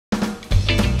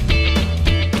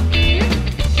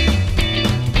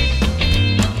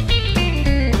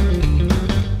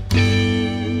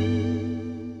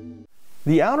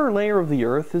The outer layer of the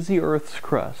Earth is the Earth's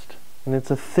crust, and it's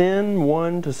a thin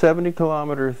 1 to 70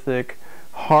 kilometer thick,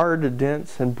 hard,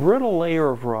 dense, and brittle layer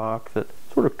of rock that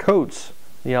sort of coats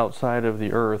the outside of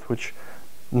the Earth,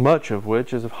 much of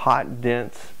which is a hot,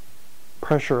 dense,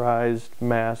 pressurized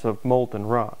mass of molten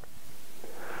rock.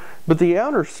 But the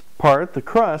outer part, the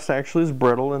crust, actually is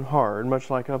brittle and hard, much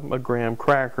like a graham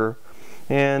cracker.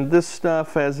 And this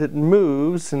stuff, as it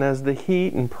moves, and as the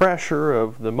heat and pressure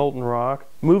of the molten rock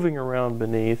moving around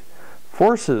beneath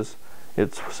forces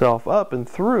itself up and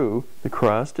through the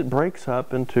crust, it breaks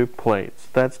up into plates.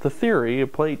 That's the theory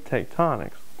of plate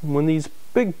tectonics. When these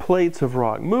big plates of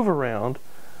rock move around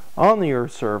on the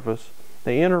Earth's surface,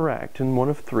 they interact in one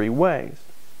of three ways.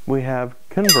 We have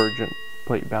convergent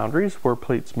plate boundaries, where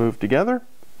plates move together.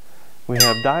 We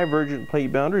have divergent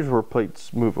plate boundaries, where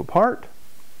plates move apart.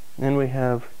 And we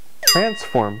have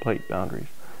transform plate boundaries,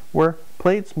 where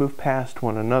plates move past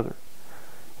one another.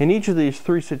 In each of these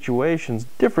three situations,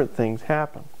 different things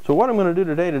happen. So what I'm going to do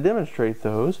today to demonstrate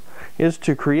those is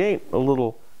to create a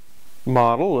little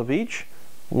model of each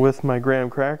with my graham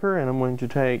cracker, and I'm going to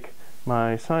take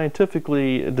my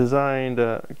scientifically designed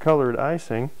colored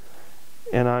icing,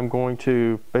 and I'm going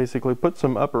to basically put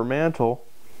some upper mantle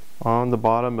on the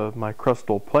bottom of my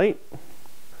crustal plate.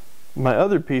 My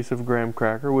other piece of graham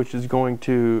cracker, which is going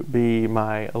to be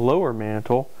my lower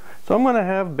mantle. So I'm going to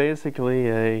have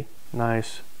basically a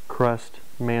nice crust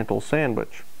mantle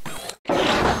sandwich.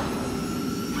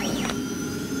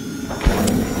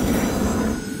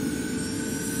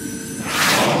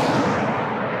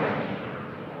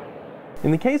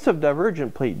 In the case of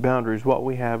divergent plate boundaries, what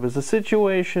we have is a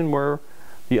situation where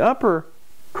the upper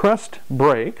crust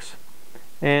breaks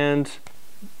and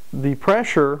the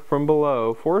pressure from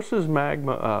below forces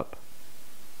magma up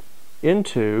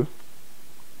into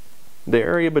the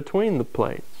area between the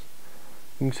plates.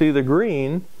 You can see the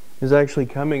green is actually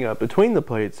coming up between the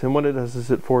plates, and what it does is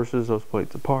it forces those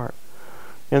plates apart.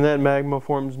 And that magma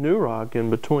forms new rock in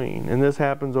between. And this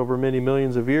happens over many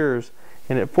millions of years,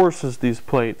 and it forces these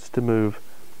plates to move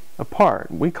apart.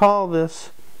 We call this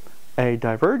a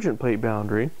divergent plate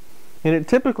boundary, and it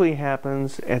typically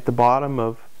happens at the bottom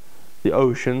of the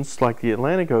oceans, like the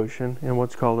Atlantic Ocean, and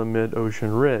what's called a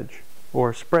mid-ocean ridge,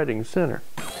 or spreading center.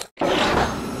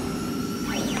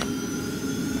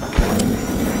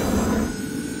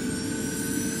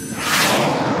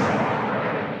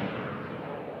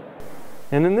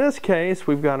 And in this case,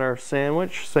 we've got our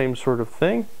sandwich, same sort of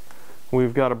thing.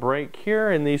 We've got a break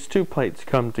here, and these two plates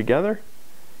come together.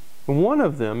 One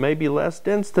of them may be less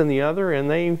dense than the other, and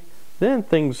then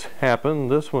things happen.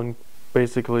 This one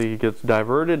basically gets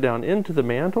diverted down into the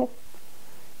mantle,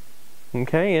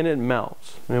 okay, and it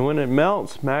melts. And when it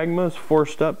melts, magma is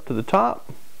forced up to the top,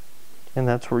 and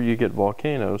that's where you get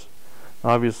volcanoes.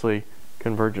 Obviously,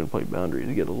 convergent plate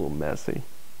boundaries get a little messy.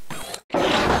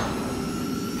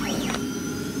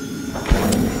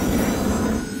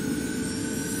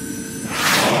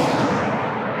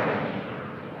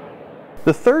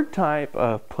 The third type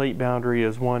of plate boundary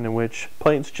is one in which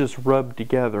plates just rub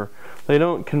together. They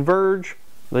don't converge,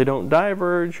 they don't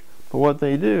diverge, but what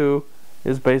they do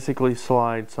is basically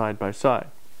slide side by side.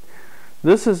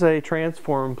 This is a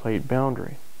transform plate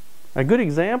boundary. A good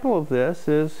example of this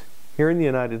is here in the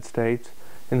United States,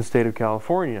 in the state of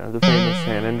California, the famous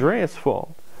San Andreas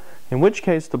Fault, in which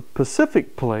case the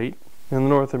Pacific plate and the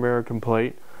North American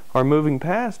plate are moving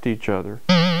past each other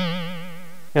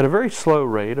at a very slow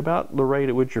rate, about the rate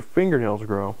at which your fingernails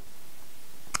grow.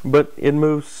 But it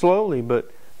moves slowly, but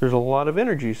there's a lot of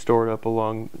energy stored up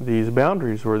along these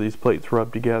boundaries where these plates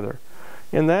rub together.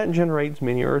 And that generates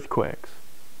many earthquakes.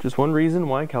 Just one reason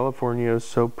why California is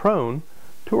so prone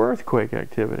to earthquake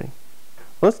activity.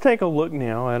 Let's take a look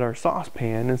now at our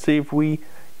saucepan and see if we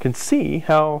can see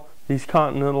how these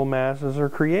continental masses are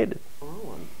created.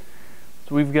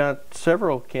 So we've got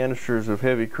several canisters of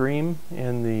heavy cream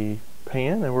in the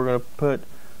pan, and we're going to put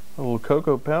a little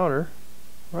cocoa powder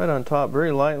right on top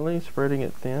very lightly, spreading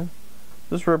it thin.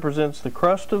 This represents the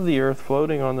crust of the Earth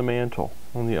floating on the mantle,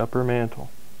 on the upper mantle.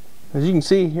 As you can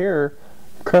see here,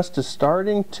 the crust is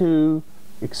starting to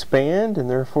expand, and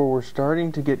therefore we're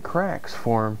starting to get cracks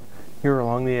form here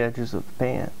along the edges of the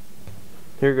pan.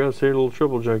 Here goes a little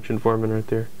triple junction forming right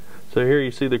there. So here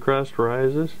you see the crust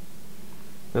rises.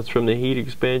 That's from the heat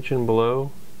expansion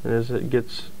below, and as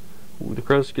the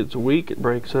crust gets weak, it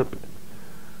breaks up.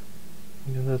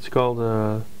 And that's called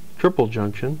a triple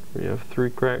junction, where you have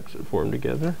three cracks that form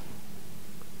together.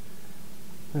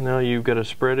 And now you've got a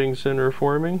spreading center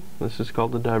forming. This is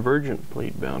called the divergent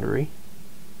plate boundary.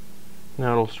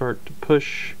 Now it'll start to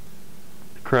push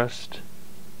the crust,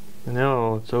 and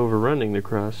now it's overrunning the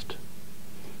crust.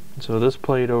 So this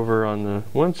plate over on the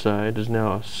one side is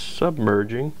now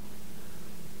submerging,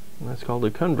 and that's called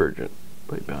a convergent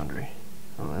plate boundary.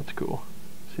 Oh, that's cool.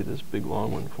 See this big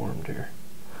long one formed here.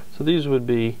 So these would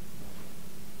be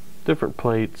different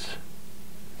plates.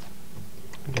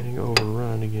 I'm getting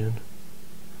overrun again.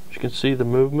 You can see the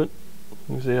movement.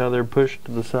 You can see how they're pushed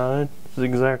to the side. This is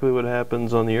exactly what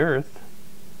happens on the Earth.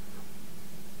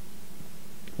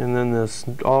 And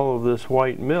then all of this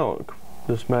white milk,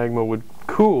 this magma would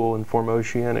cool and form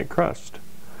oceanic crust.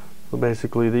 So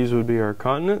basically these would be our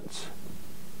continents,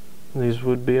 and these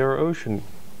would be our ocean.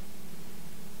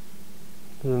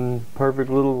 And perfect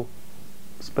little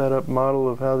sped up model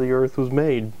of how the Earth was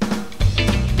made.